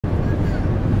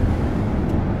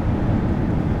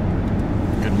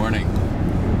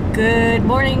Good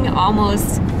morning,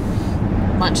 almost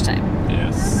lunchtime.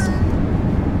 Yes.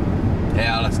 Hey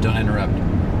Alice, don't interrupt.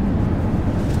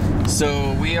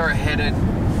 So we are headed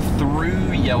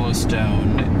through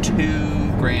Yellowstone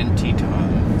to Grand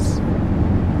Tetons.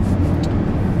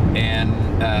 And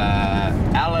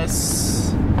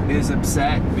Alice is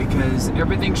upset because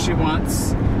everything she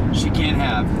wants, she can't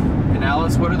have. And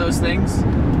Alice, what are those things?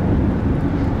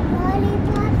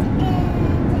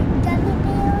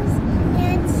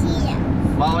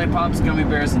 Lollipops, gummy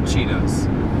bears, and Cheetos.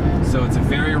 So it's a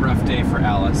very rough day for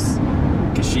Alice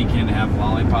because she can't have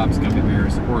lollipops, gummy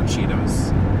bears, or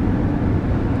Cheetos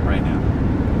right now.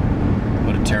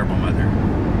 What a terrible mother.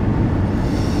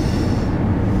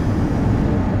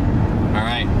 All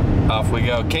right, off we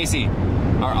go. Casey,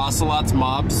 are ocelots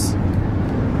mobs in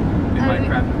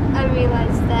Minecraft? I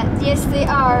realized that. Yes, they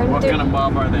are. What kind of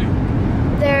mob are they?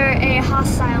 They're a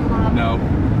hostile mob. No.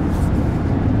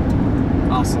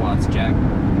 Ocelots, Jack.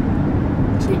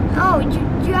 Oh,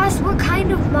 you asked what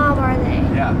kind of mob are they?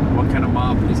 Yeah, what kind of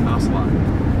mob is an ocelot?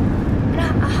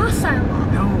 A hostile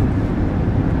mob. No,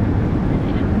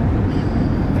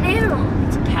 An animal.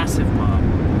 it's a passive mob.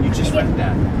 You just read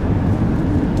that.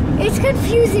 It's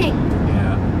confusing.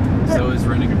 Yeah. So is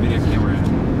running a video camera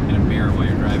in a mirror while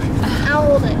you're driving. I'll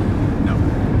hold it.